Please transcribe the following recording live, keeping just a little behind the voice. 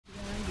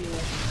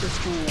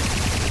destroyed.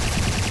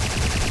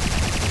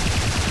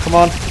 Come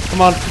on,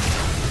 come on.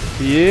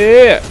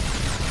 Yeah!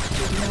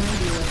 GDI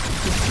unit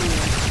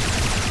destroyed.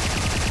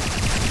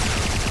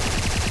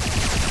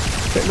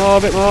 Bit more,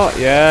 bit more.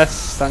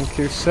 Yes, thank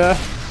you, sir.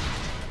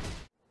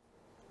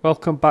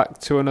 Welcome back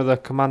to another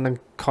Command and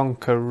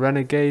Conquer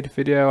Renegade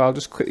video. I'll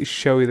just quickly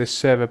show you the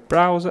server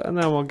browser and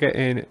then we'll get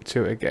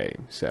into a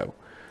game. So,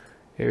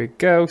 here we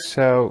go.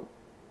 So,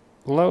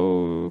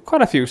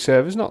 quite a few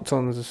servers, not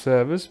tons of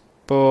servers,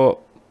 but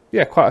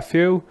yeah, quite a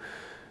few.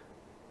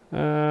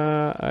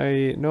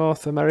 A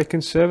North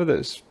American server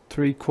that's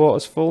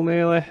 3/4 full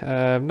nearly.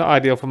 Not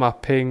ideal for my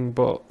ping,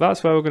 but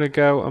that's where we're going to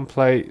go and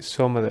play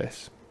some of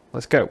this.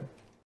 Let's go.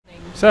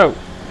 So,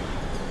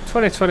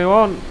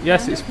 2021,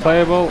 yes, it's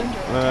playable.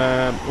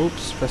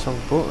 Oops, press on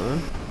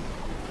button.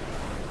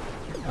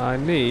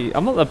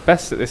 I'm not the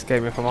best at this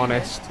game, if I'm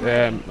honest.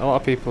 A lot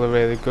of people are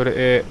really good at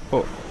it,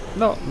 but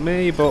not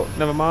me. But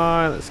never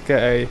mind. Let's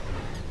get a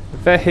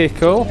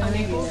vehicle.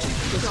 Unable to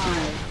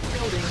fly.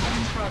 Building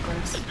in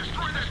progress.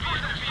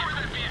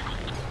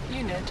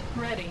 Unit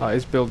ready. Oh,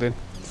 it's building.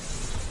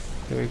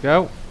 Here we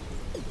go.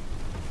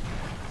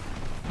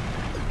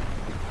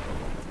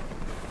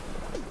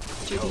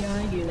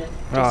 GDI unit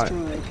Right.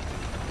 destroyed.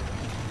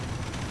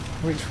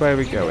 Which way are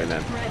we going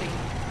then? Ready.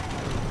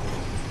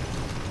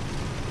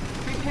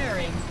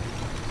 Preparing.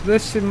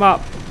 This is a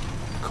map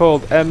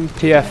called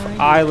MPF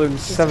Island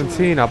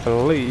 17, I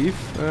believe.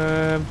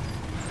 Yeah,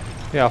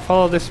 I'll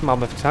follow this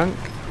mammoth tank.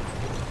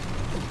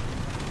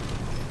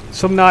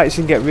 Some nights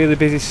you can get really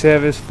busy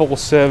servers, full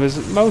servers,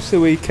 mostly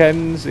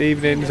weekends,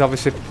 evenings,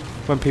 obviously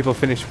when people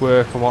finish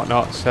work and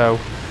whatnot. So,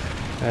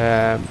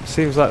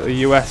 seems like the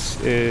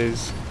US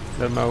is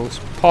the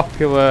most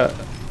popular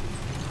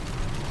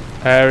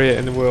area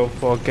in the world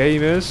for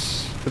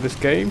gamers for this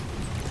game.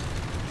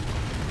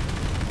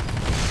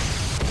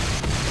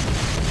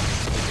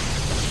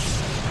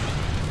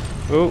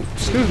 Oh,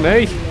 excuse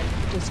me.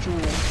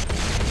 Destroyed.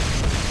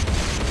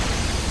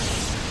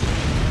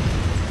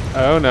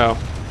 Oh no.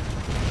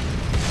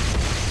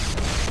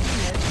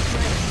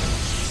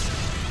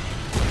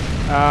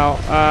 Ow,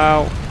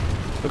 ow.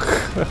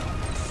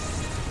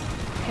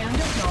 Hand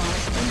of Nod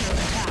under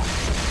attack.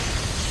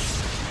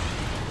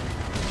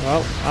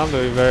 Well, I'm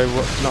doing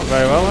not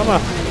very well, am I?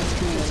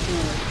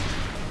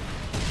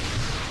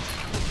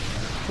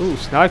 Ooh,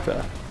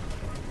 sniper.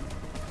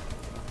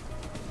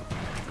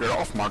 Get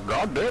off my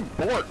goddamn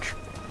porch!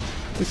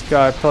 This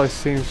guy probably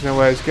seems to know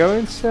where he's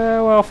going,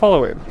 so I'll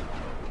follow him.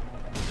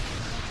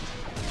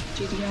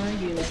 GDI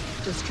unit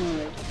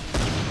destroyed.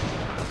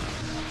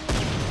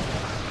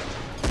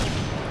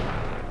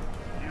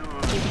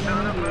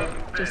 GDI unit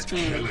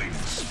destroyed.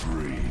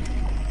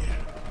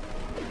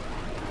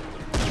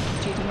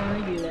 GDI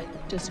unit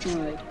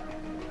destroyed.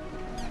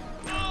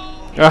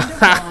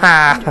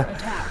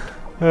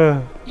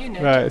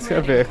 Unit Right, let's get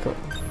a ready. vehicle.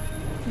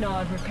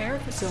 Nod repair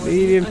facility.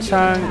 Medium under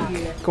tank.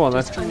 attack. Go on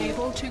then.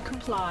 Unable to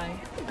comply.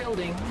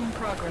 Building in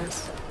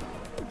progress.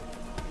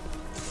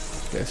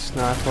 Get a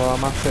sniper while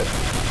I'm at it.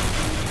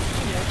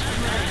 Unit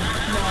ready.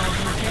 Nod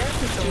repair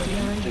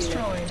facility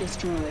destroyed.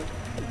 Destroyed.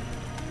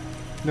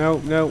 No,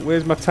 no,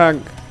 where's my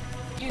tank?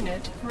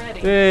 Unit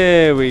ready.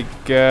 There we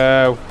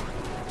go.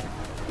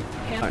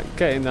 Hand Right,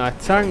 get in that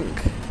tank.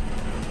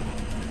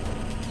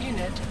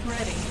 unit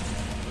ready.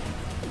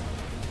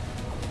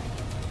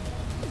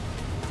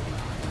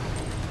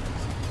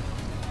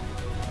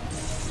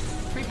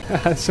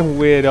 Some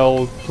weird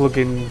old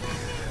plug-in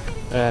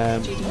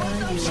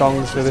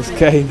songs for this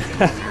game.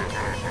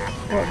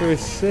 What do we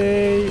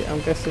see?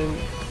 I'm guessing.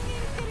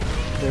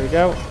 There we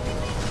go.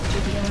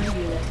 GDI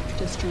unit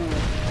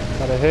destroyed.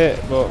 Got a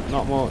hit, but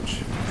not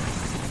much.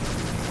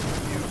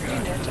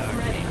 Unit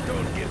ready.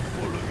 Don't get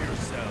full of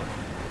yourself.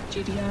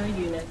 GDI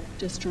unit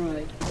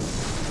destroyed.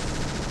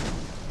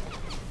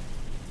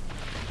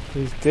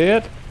 He's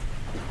dead.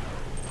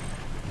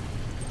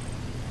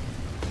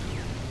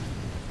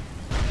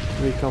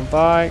 Recon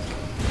bike.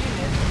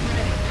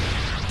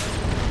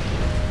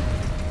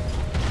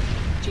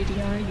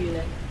 GDI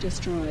unit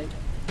destroyed.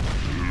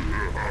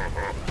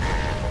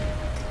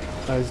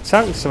 There's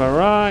tanks to my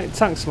right,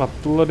 tanks to my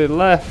bloody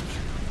left.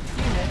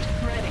 Unit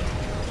ready.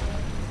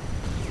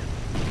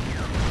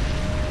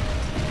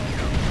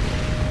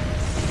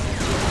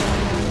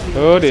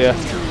 Oh dear.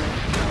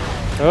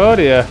 Oh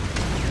dear.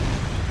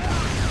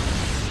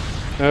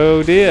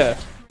 Oh dear.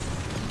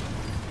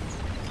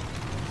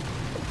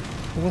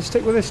 We'll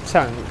stick with this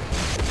tank.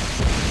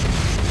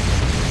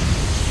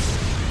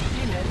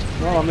 Unit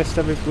Well, I missed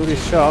every bloody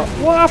shot.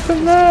 What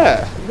happened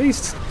there?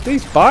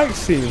 These bikes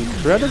seem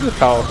incredibly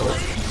powerful.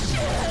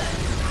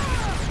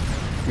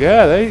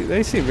 Yeah,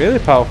 they seem really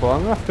powerful.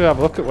 I'm gonna have to have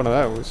a look at one of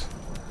those.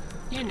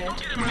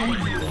 unit ready.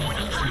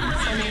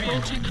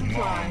 Unable to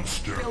comply.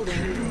 Building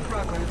in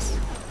progress.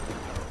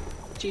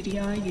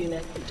 GDI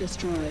unit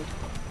destroyed.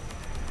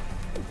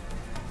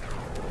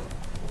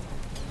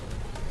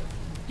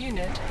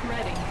 Unit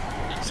ready.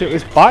 See what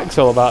this bike's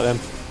all about then.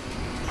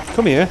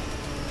 Come here.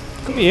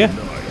 Come here.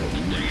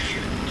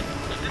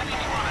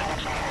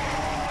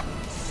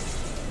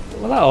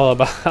 What's that all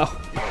about?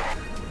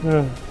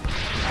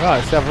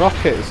 Right, so they have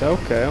rockets.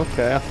 Okay,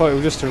 okay. I thought it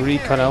was just a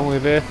recon only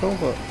vehicle,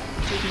 but.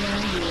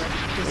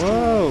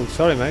 Whoa,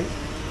 sorry, mate.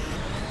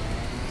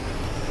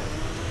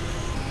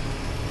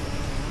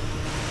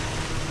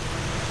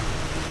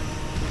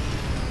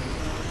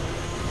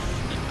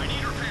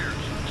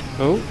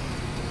 Oh,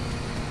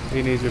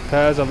 he needs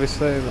repairs,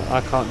 obviously.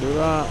 I can't do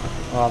that.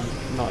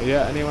 Not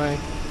yet, anyway.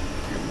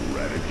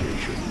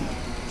 Eradication.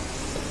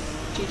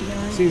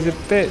 Seems a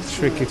bit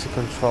tricky to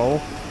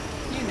control.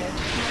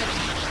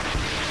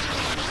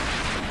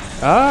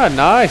 Ah,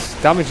 nice.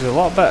 Damage is a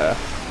lot better.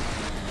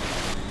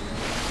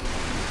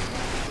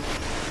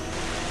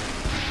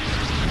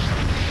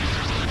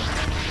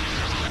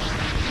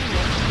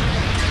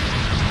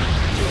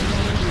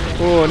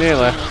 Oh,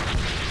 nearly.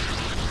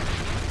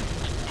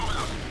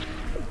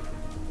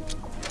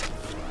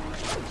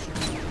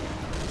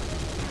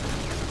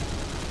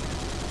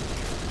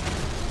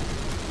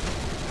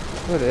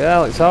 Bloody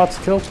hell, it's hard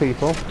to kill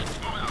people.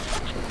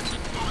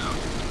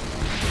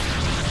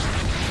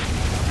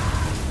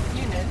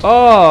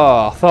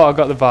 Oh, I thought I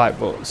got the bite,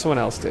 but someone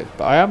else did.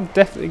 But I am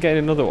definitely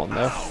getting another one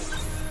though.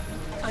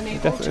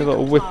 Definitely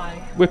little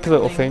whippy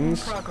little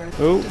things.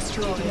 Oh.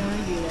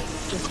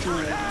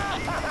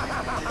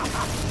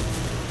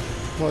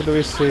 What do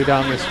we see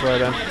down this way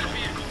then?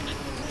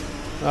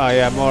 Oh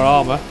yeah, more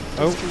armour.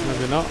 Oh,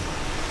 maybe not.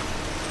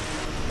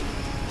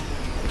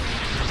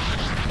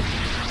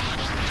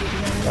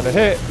 Got a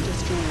hit.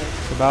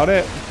 That's about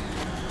it.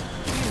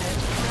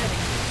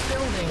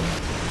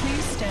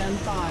 Please stand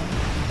by.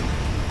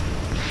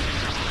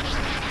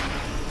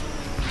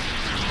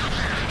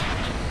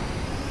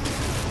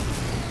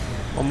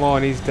 One more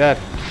and he's dead.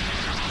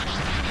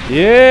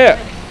 Yeah!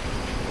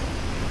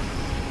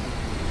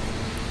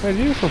 Where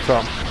did you come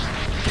from?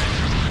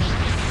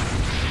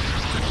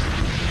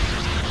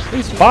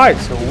 These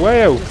bikes are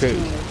way OP.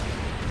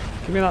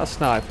 Give me that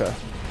sniper.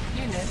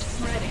 Unit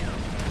ready.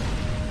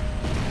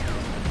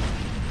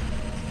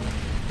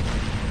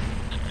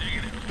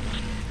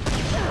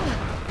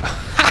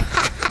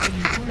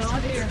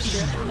 Not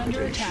airstrip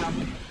under attack.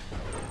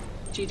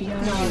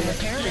 GDI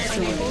non-repair is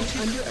unable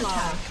to under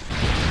attack.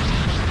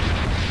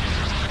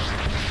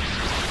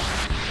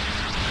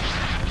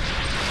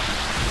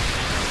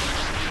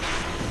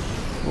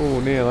 Oh,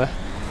 nearly.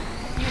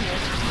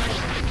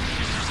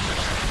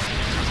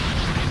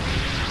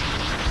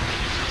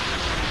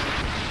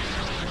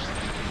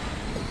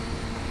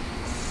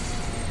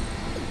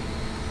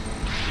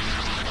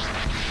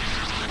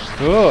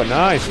 Oh,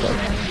 nice one.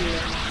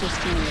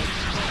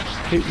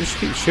 Just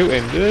keep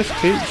shooting. Just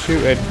keep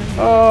shooting.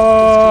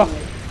 Oh!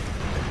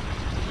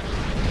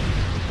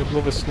 Would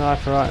love a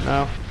sniper right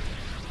now.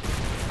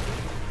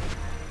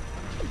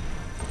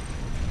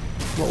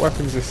 What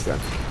weapon is this then?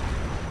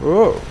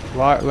 Oh,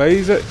 light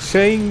laser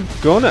chain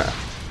gunner.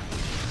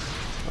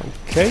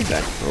 Okay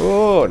then.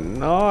 Oh,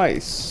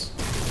 nice.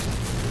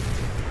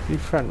 Be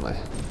friendly.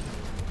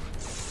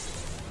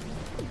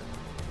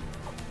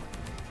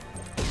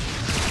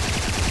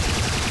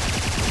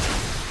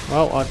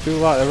 Well, I do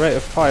like the rate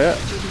of fire.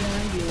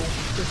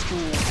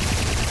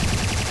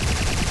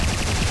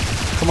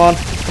 Come on,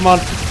 come on.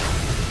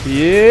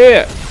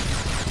 Yeah!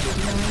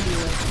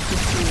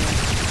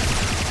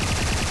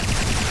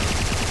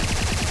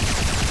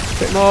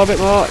 Bit more, bit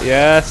more.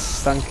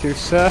 Yes, thank you,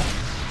 sir.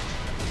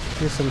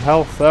 Need some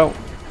health though.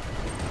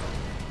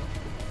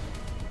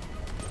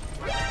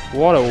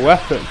 What a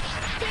weapon.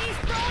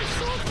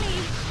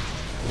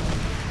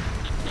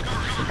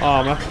 Some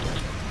armour.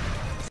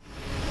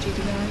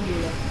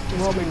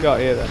 What have we got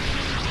here then?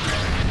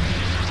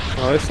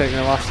 Oh, this ain't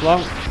gonna last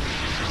long.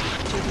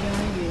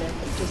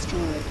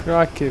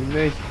 Crikey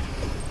me.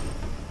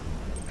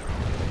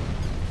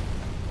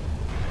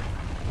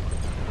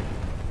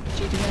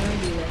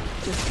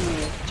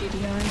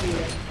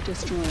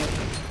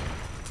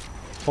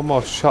 One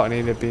more shot and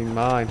he'd have been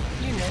mine.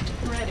 Unit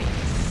ready.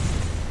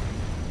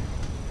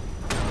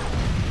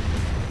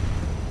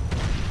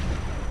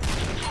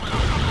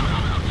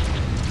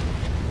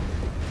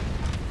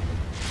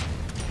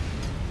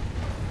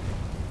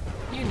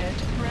 Unit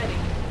ready.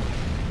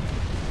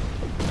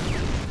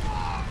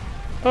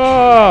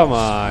 Oh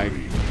my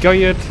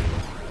god.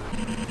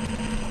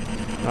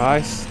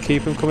 Nice.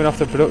 Keep him coming off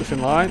the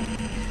production line.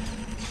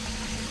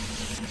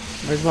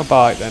 Where's my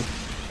bike then?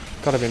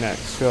 Gotta be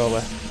next,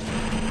 surely.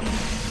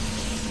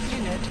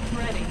 Unit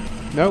ready.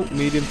 No,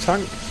 medium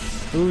tank.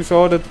 Who's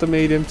ordered the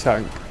medium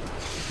tank?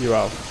 You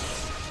have.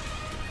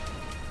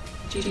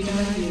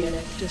 GDI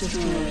unit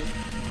destroyed.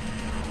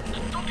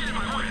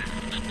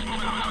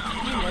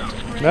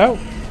 Unit No.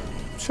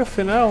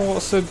 Chuffing hell,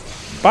 what's the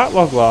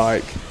backlog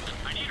like?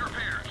 I need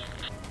repairs.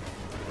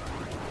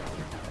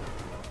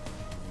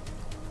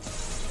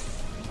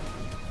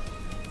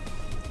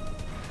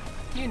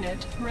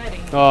 Unit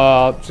ready.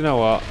 Oh, do you know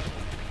what?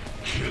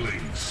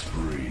 Killing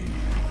spree.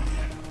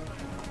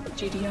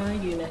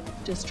 GDI unit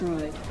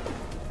destroyed.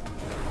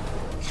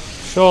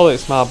 Surely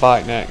it's my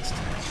bike next.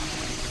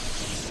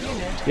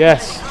 Unit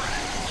Yes.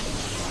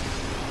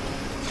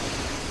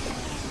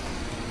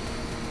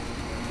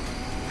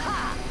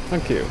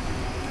 Thank you.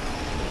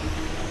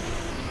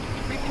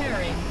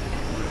 Repairing.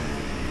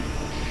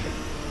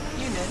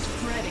 Unit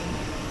ready.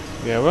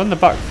 Yeah, we're on the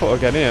back foot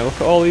again here. Look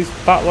at all these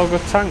backlog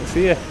of tanks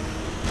here.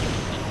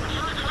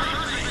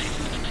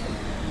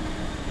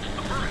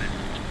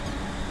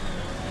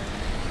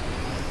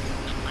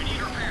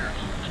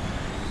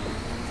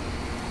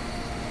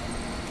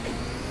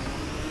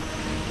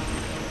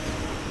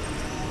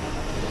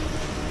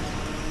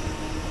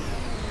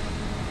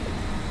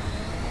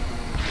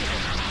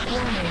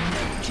 Warning.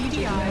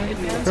 GDI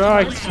advanced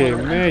Crikey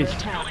horsepower me. under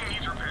attack.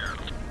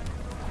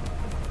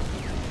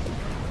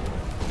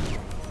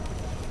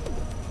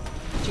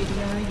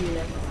 GDI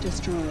unit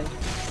destroyed.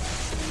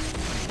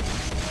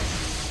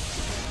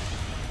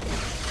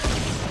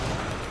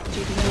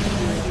 GDI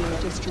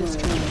unit destroyed.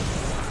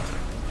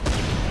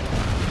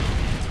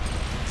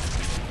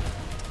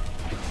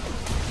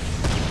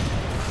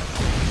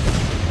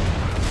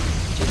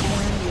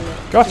 GDI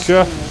unit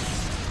Gotcha. destroyed.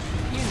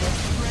 Unit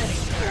ready.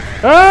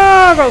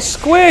 Ah, I got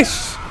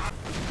squished.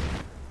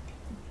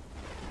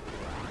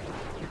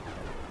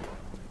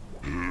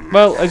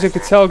 Well, as you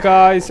can tell,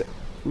 guys,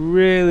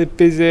 really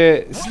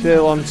busy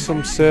still on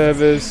some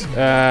servers.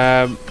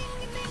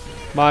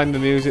 Mind the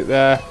music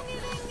there.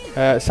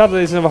 Sadly,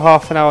 there's another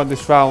half an hour on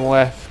this round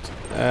left,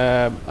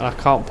 and I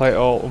can't play it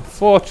all,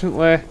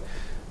 unfortunately.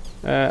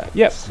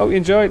 Yep, hope you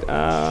enjoyed,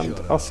 and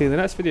I'll see you in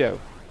the next video.